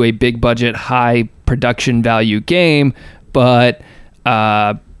wanted to do a big budget, high production value game, but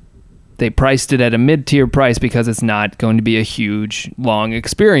they priced it at a mid-tier price because it's not going to be a huge, long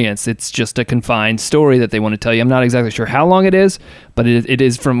experience. It's just a confined story that they want to tell you. I'm not exactly sure how long it is, but it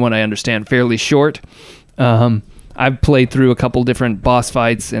is, from what I understand, fairly short. I've played through a couple different boss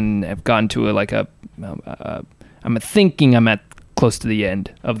fights and have gotten to I'm thinking I'm at close to the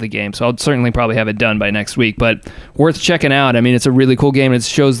end of the game, so I'll certainly probably have it done by next week, but worth checking out. I mean, it's a really cool game. It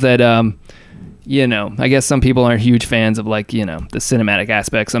shows that I guess some people aren't huge fans of like the cinematic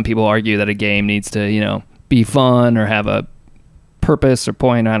aspect. Some people argue that a game needs to be fun or have a purpose or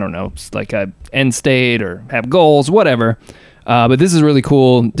point, I don't know, like a end state or have goals, whatever, but this is a really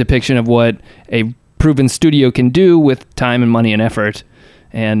cool depiction of what a proven studio can do with time and money and effort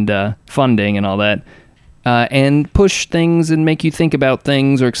and funding and all that. And push things and make you think about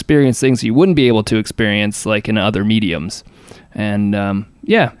things or experience things you wouldn't be able to experience like in other mediums. And and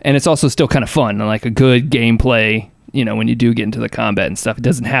it's also still kind of fun and like a good gameplay, when you do get into the combat and stuff. It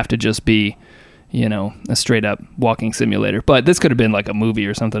doesn't have to just be, a straight up walking simulator. But this could have been like a movie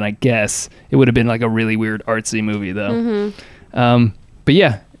or something, I guess. It would have been like a really weird artsy movie though. But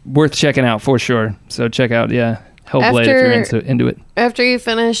yeah, worth checking out for sure. So check out, Hellblade if you're into it. After you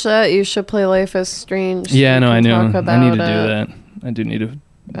finish that, you should play Life is Strange. So I know. I need to do that. I do need to.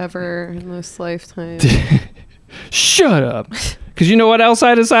 Ever in this lifetime. Shut up. Because you know what else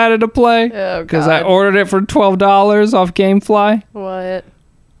I decided to play? Because I ordered it for $12 off GameFly. What?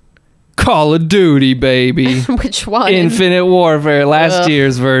 Call of Duty, baby. Which one? Infinite Warfare, last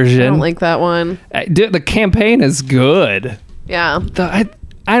year's version. I don't like that one. The campaign is good. Yeah. I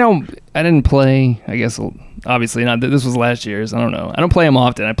didn't play, I guess, obviously not. This was last year's. I don't know. I don't play them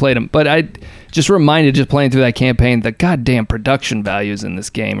often. I played them, but I just reminded just playing through that campaign, the goddamn production values in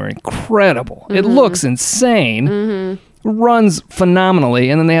this game are incredible. It looks insane, runs phenomenally,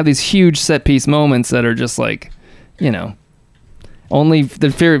 and then they have these huge set piece moments that are just like, only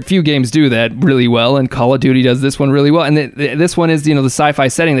the few games do that really well, and Call of Duty does this one really well. And this one is, the sci-fi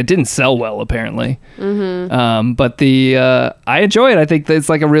setting that didn't sell well, apparently. But I enjoy it. I think it's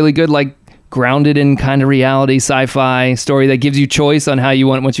like a really good, like, grounded in kind of reality sci-fi story that gives you choice on how you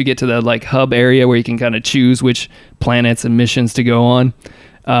want once you get to the like hub area where you can kind of choose which planets and missions to go on.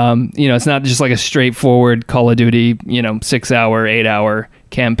 It's not just like a straightforward Call of Duty, 6-hour, 8-hour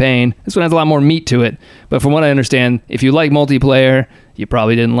campaign. This one has a lot more meat to it. But from what I understand, if you like multiplayer, you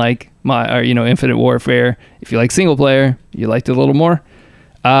probably didn't like Infinite Warfare. If you like single player, you liked it a little more.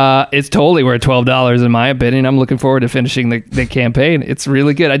 It's totally worth $12 in my opinion. I'm looking forward to finishing the campaign. It's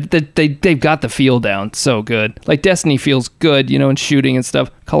really good. They've got the feel down so good. Like Destiny feels good, in shooting and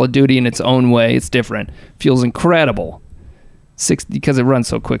stuff. Call of Duty in its own way, it's different. Feels incredible. Because it runs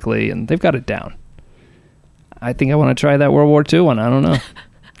so quickly, and they've got it down. I think I want to try that World War II one. I don't know.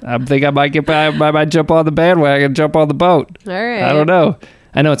 I think I might jump on the bandwagon, jump on the boat. All right. I don't know.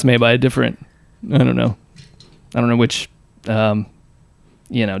 I know it's made by a different. I don't know which.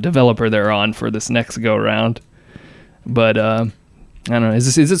 Developer they're on for this next go around, but I don't know.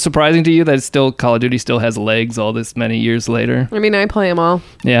 Is it surprising to you that Call of Duty still has legs all this many years later? I mean, I play them all.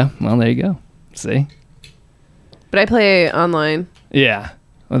 Yeah, well, there you go. See, but I play online. Yeah,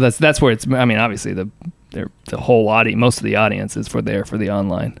 well, that's where it's. I mean, obviously the the whole audience, most of the audience is for the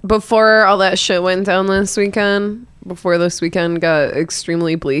online. Before all that shit went down this weekend, before this weekend got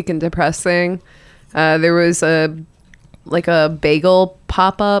extremely bleak and depressing, there was a bagel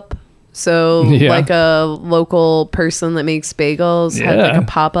pop-up. So like a local person that makes bagels had like a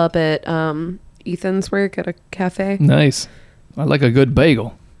pop-up at Ethan's work at a cafe. Nice. I like a good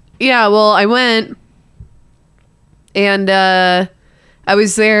bagel. Yeah, well, I went and I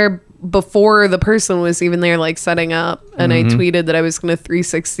was there before the person was even there, like, setting up, and I tweeted that I was going to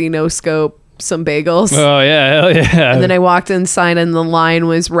 360 no scope some bagels. Oh yeah, hell yeah. And then I walked inside and the line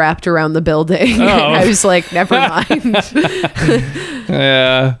was wrapped around the building. I was like, never mind.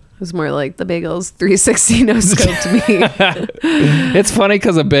 Yeah. It was more like the bagels 360 no scope to me. It's funny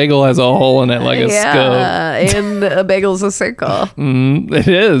because a bagel has a hole in it like a scope. And a bagel's a circle. It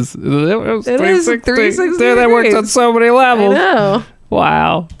is. It is 360 Dude, that works on so many levels. I know.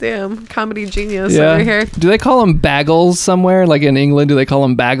 Wow. Damn, comedy genius over here. Do they call them bagels somewhere? Like in England, do they call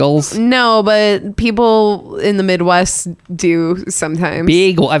them bagels? No, but people in the Midwest do sometimes.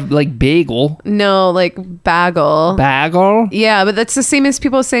 Bagel. Like bagel. No, like bagel. Bagel? Yeah, but that's the same as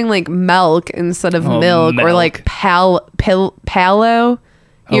people saying like milk instead of milk. Or like palo. You know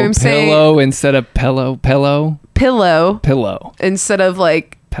what I'm saying? Pillow instead of pillow. Pillow instead of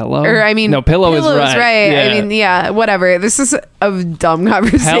like pillow. Or I mean, no, pillow is right. Yeah. I mean, yeah, whatever. This is a dumb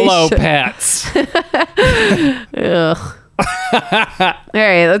conversation. Pillow pets. Ugh. All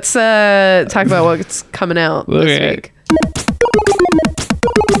right, let's talk about what's coming out this week.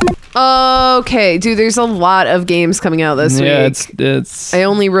 Okay, dude, there's a lot of games coming out this week. Yeah, it's. I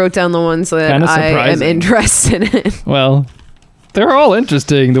only wrote down the ones that I am interested in. Well, they're all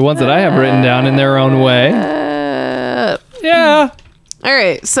interesting. The ones that I have written down in their own way. Yeah. All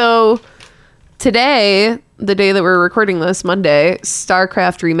right, so today, the day that we're recording this, Monday,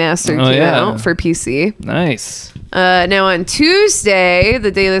 StarCraft Remastered came out for PC. Nice. Now on Tuesday,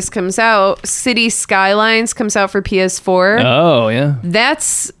 the day this comes out, City Skylines comes out for PS4. Oh, yeah.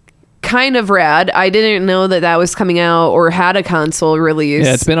 That's kind of rad. I didn't know that was coming out or had a console release.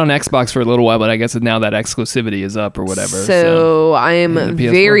 Yeah, it's been on Xbox for a little while, but I guess now that exclusivity is up or whatever. So I'm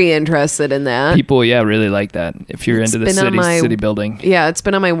very interested in that. People, really like that. If you're into the city building. Yeah, it's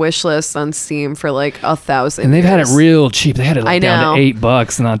been on my wish list on Steam for like 1,000. And they've had it real cheap. They had it down to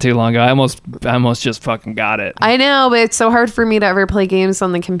 $8 not too long ago. I almost just fucking got it. I know, but it's so hard for me to ever play games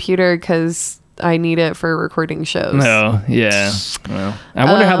on the computer because I need it for recording shows. No, yeah. Well, I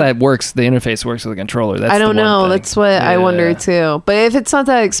wonder how that works. The interface works with the controller. That's I don't know. That's what I wonder too. But if it's not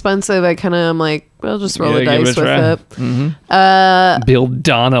that expensive, I kind of am like, well, just roll the dice with it. Mm-hmm. Build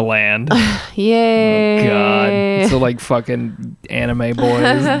Donna Land. Yay! Oh God! So like fucking anime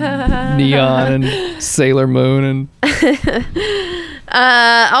boys, Neon and Sailor Moon and.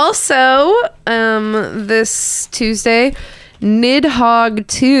 Also, this Tuesday, Nidhogg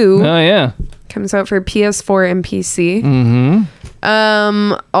 2. Oh yeah. Comes out for PS4 and PC.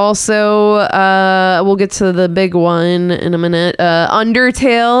 Mm-hmm. Also, we'll get to the big one in a minute.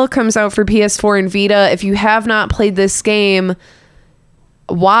 Undertale comes out for PS4 and Vita. If you have not played this game,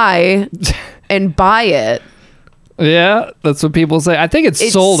 why? And buy it. Yeah, that's what people say. I think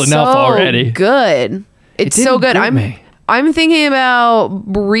it's sold enough already. Good. It's so good. I'm thinking about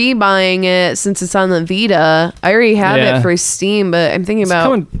rebuying it since it's on the Vita. I already have it for Steam, but I'm thinking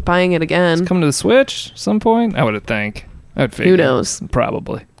about buying it again. It's coming to the Switch at some point, I would think. I would figure. Who knows?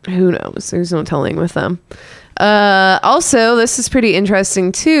 Probably. Who knows? There's no telling with them. Also, this is pretty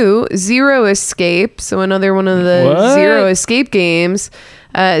interesting too. Zero Escape. So another one of the Zero Escape games.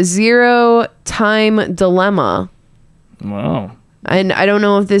 Zero Time Dilemma. Wow. And I don't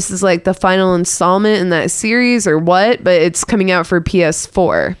know if this is like the final installment in that series or what, but it's coming out for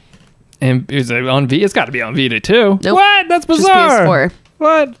PS4. And is it on Vita? It's got to be on Vita too. Nope. What? That's bizarre. Just PS4.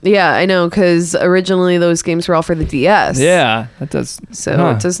 What? Yeah, I know, because originally those games were all for the DS. Yeah, that does. So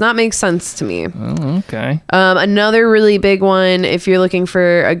it does not make sense to me. Oh, okay. Another really big one, if you're looking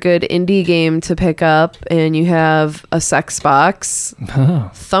for a good indie game to pick up and you have a sex box,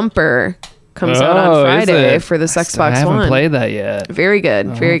 Thumper comes out on Friday for the Xbox One. I haven't played that yet. Very good.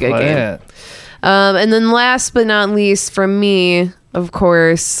 Very good game. And then last but not least from me, of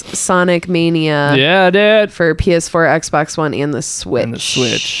course, Sonic Mania. Yeah, dude. For PS4, Xbox One, and the Switch. And the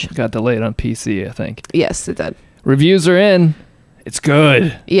Switch. Got delayed on PC, I think. Yes, it did. Reviews are in. It's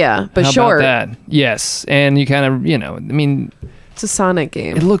good. Yeah, but How short. about that? Yes. And you kind of, It's a Sonic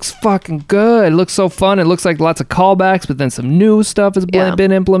game. It looks fucking good. It looks so fun. It looks like lots of callbacks, but then some new stuff has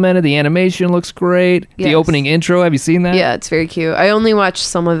been implemented. The animation looks great. Yes. The opening intro, have you seen that? Yeah, it's very cute. I only watched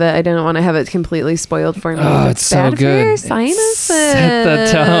some of it. I didn't want to have it completely spoiled for me. Oh, it's so bad good. For your sinuses. Set the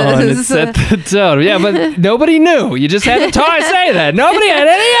tone. It set the tone. Yeah, but nobody knew. You just had to say that. Nobody had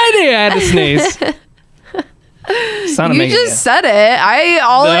any idea I had to sneeze. You just said it.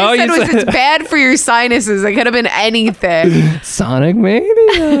 All I said was it's bad for your sinuses. It could have been anything. Sonic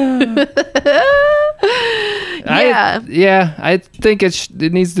Mania. I think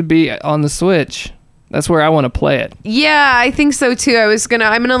it needs to be on the Switch. That's where I want to play it. Yeah, I think so too.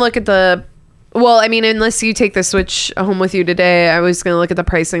 I'm gonna look at the. Well, I mean, unless you take the Switch home with you today, I was gonna look at the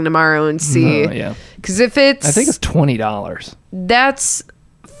pricing tomorrow and see. Yeah. Because if it's, I think it's $20. That's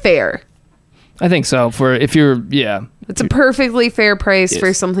fair. I think so. It's a perfectly fair price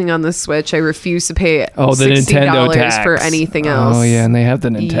for something on the Switch. I refuse to pay the Nintendo tax for anything else. Oh yeah, and they have the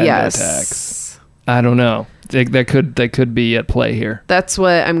Nintendo tax. I don't know. That could be at play here. That's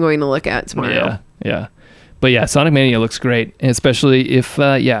what I'm going to look at tomorrow. Yeah. But yeah, Sonic Mania looks great, and especially if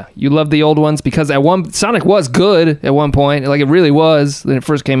you love the old ones, because Sonic was good at one point, like it really was. Then it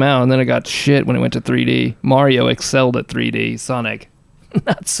first came out, and then it got shit when it went to 3D. Mario excelled at 3D. Sonic.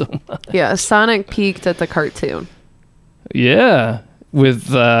 Not so much. Yeah, Sonic peaked at the cartoon. Yeah, with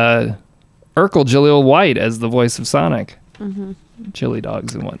Urkel Jaleel White as the voice of Sonic. Mm-hmm. Chili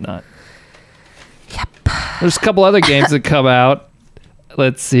dogs and whatnot. Yep. There's a couple other games that come out.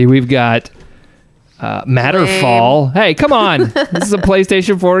 Let's see. We've got Matterfall. Hey, come on. This is a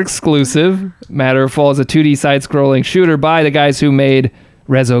PlayStation 4 exclusive. Matterfall is a 2D side-scrolling shooter by the guys who made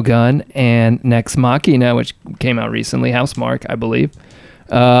Resogun and Nex Machina, which came out recently. Housemarque, I believe.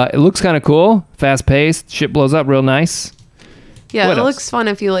 It looks kind of cool. Fast-paced. Shit blows up real nice. Yeah, what else? Looks fun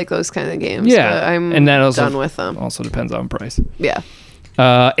if you like those kind of games. Yeah, but I'm and that also done with them. Also depends on price. Yeah.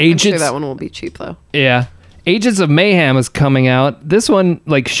 I'm sure that one will be cheap, though. Yeah. Agents of Mayhem is coming out. This one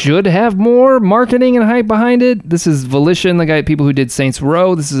should have more marketing and hype behind it. This is Volition, people who did Saints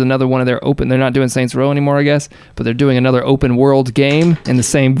Row. This is another one of their open. They're not doing Saints Row anymore, I guess, but they're doing another open world game in the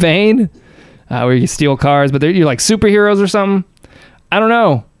same vein, where you steal cars, but you're like superheroes or something. I don't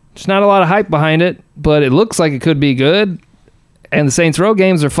know. There's not a lot of hype behind it, but it looks like it could be good. And the Saints Row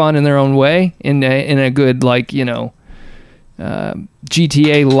games are fun in their own way, in a good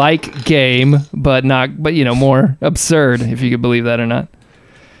GTA-like game, but more absurd, if you could believe that or not.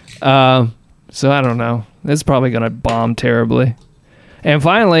 So I don't know. It's probably going to bomb terribly. And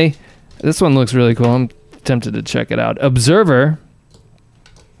finally, this one looks really cool. I'm tempted to check it out. Observer,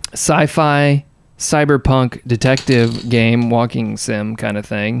 sci-fi, cyberpunk detective game, walking sim kind of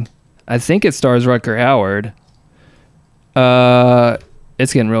thing. I think it stars Rutger Hauer.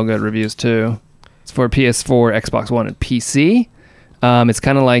 It's getting real good reviews too. It's for PS4, Xbox One, and PC. It's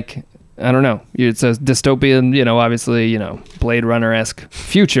kind of like, I don't know. It's a dystopian, obviously, Blade Runner-esque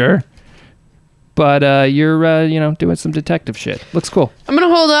future. But you're, doing some detective shit. Looks cool. I'm going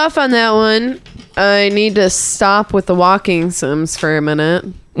to hold off on that one. I need to stop with the walking sims for a minute.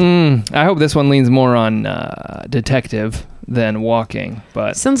 I hope this one leans more on detective than walking.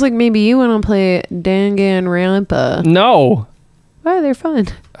 But sounds like maybe you want to play Danganronpa. No. Why? They're fun.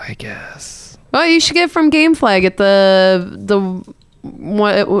 I guess. Well, you should get it from GameFly. Get the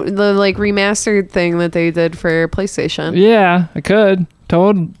remastered thing that they did for PlayStation. Yeah, I could.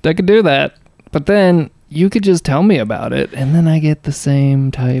 I could do that. But then you could just tell me about it, and then I get the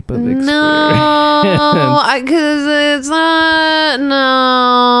same type of experience. No, because it's not.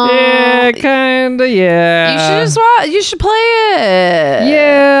 No. Yeah, kinda. Yeah. You should just watch. You should play it.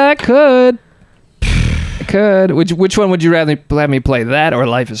 Yeah, I could. I could. Which one would you rather have me play? That or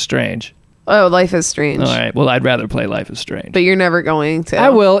Life is Strange? Oh, Life is Strange. All right. Well, I'd rather play Life is Strange. But you're never going to. I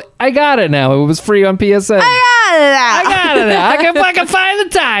will. I got it now. It was free on PSN. I got it now. I can fucking find the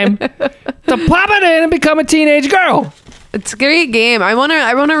time to pop it in and become a teenage girl. It's a great game. I wanna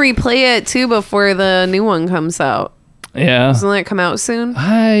replay it too before the new one comes out. Yeah. Doesn't that come out soon?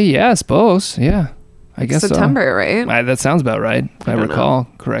 Yeah, I suppose. Yeah. I guess September, so. Right? That sounds about right, if I recall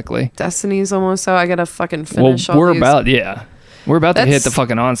correctly. Destiny's almost out. I gotta fucking finish all we're these. We're about to hit the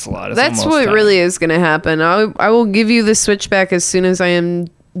fucking onslaught. That's what really is going to happen. I will give you the Switch back as soon as I am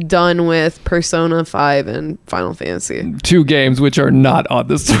done with Persona 5 and Final Fantasy. 2 games which are not on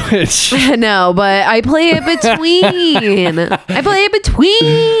the Switch. No, but I play it between.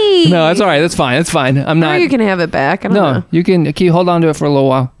 No, that's all right. That's fine. That's fine. I'm not. Or you can have it back. I don't know. You can hold on to it for a little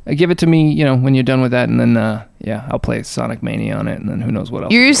while. Give it to me, when you're done with that, and then I'll play Sonic Mania on it, and then who knows what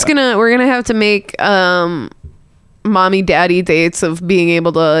else. We're gonna have to make mommy daddy dates of being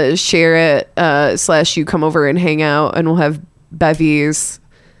able to share it / you come over and hang out, and we'll have bevies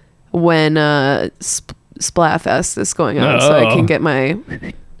when Splatfest is going on, so I can get my.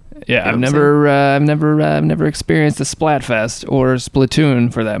 Yeah, I've never experienced a Splatfest or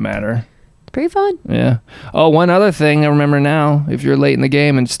Splatoon for that matter. Pretty fun. Yeah. Oh, one other thing I remember now, if you're late in the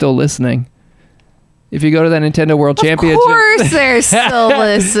game and still listening, if you go to that Nintendo World Championship. Of course they're still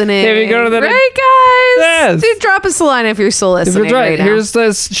listening. If you go to that, right, guys? Yes. Dude, drop us a line if you're still listening right now. Here's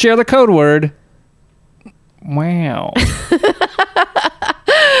this, share the code word. Wow.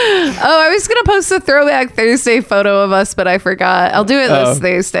 Oh, I was going to post a Throwback Thursday photo of us, but I forgot. I'll do it this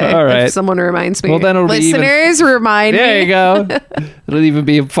Thursday all right. if someone reminds me. Well, then it'll Listeners, remind me. There you go. It'll even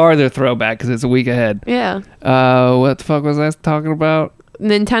be a farther throwback because it's a week ahead. Yeah. What the fuck was I talking about?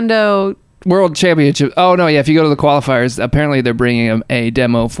 Nintendo World Championship. Oh, no, yeah. If you go to the qualifiers, apparently they're bringing a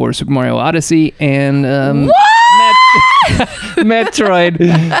demo for Super Mario Odyssey and Metroid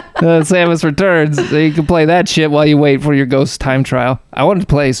Samus Returns. So you can play that shit while you wait for your Ghost time trial. I wanted to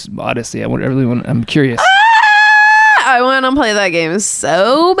play Odyssey. I'm curious. I want to play that game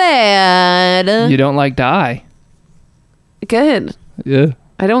so bad. You don't like die? Good. Yeah.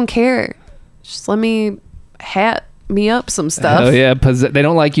 I don't care. Just let me hat me up some stuff. Oh yeah, they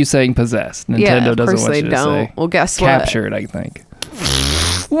don't like you saying possessed. Nintendo doesn't want you to say. Well, guess captured, I think.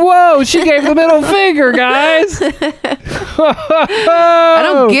 Whoa, she gave the middle finger, guys. I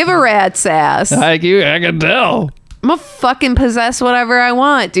don't give a rat's ass. I can tell. I'm gonna fucking possess whatever I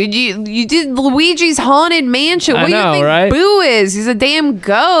want, dude. You did Luigi's Haunted Mansion. What do you think right? Boo is? He's a damn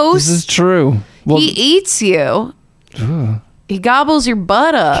ghost. This is true. Well, he eats you. He gobbles your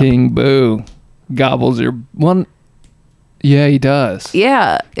butt up. King Boo gobbles your one. Yeah, he does.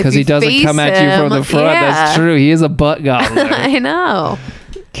 Yeah, because he doesn't come at you from the front. Yeah. That's true. He is a butt gobbler. I know.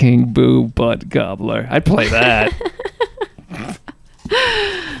 King Boo butt gobbler. I'd play that.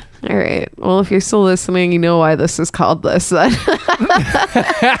 All right. Well, if you're still listening, you know why this is called this then.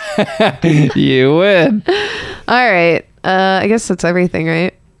 You win. All right. I guess that's everything,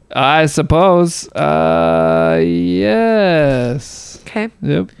 right? I suppose. Yes. Okay.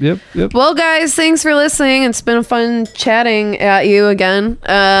 Yep. Well, guys, thanks for listening. It's been fun chatting at you again.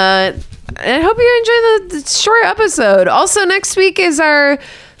 And I hope you enjoy the short episode. Also, next week is our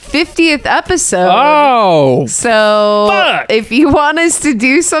 50th episode. Oh. So if you want us to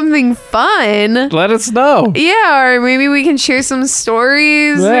do something fun, let us know. Yeah, or maybe we can share some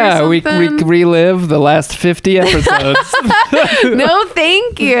stories. Yeah, we relive the last 50 episodes. No,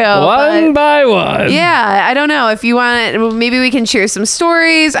 thank you. One by one. Yeah, I don't know. If you want, maybe we can share some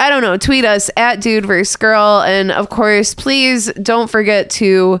stories. I don't know. Tweet us at Dude vs. Girl. And of course, please don't forget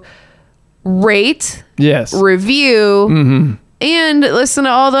to rate, review, and listen to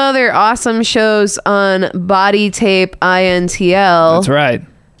all the other awesome shows on Body Tape INTL. That's right.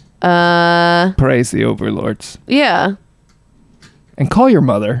 Praise the overlords. Yeah. And call your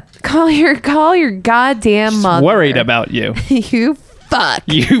mother. Call your goddamn mother. Worried about you. You fuck.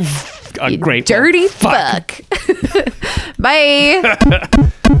 You great dirty fuck. Bye.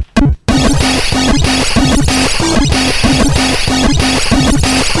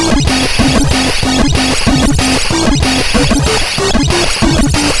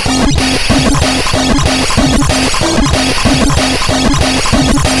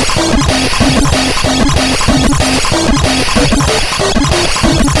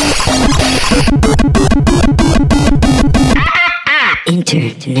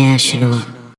 International.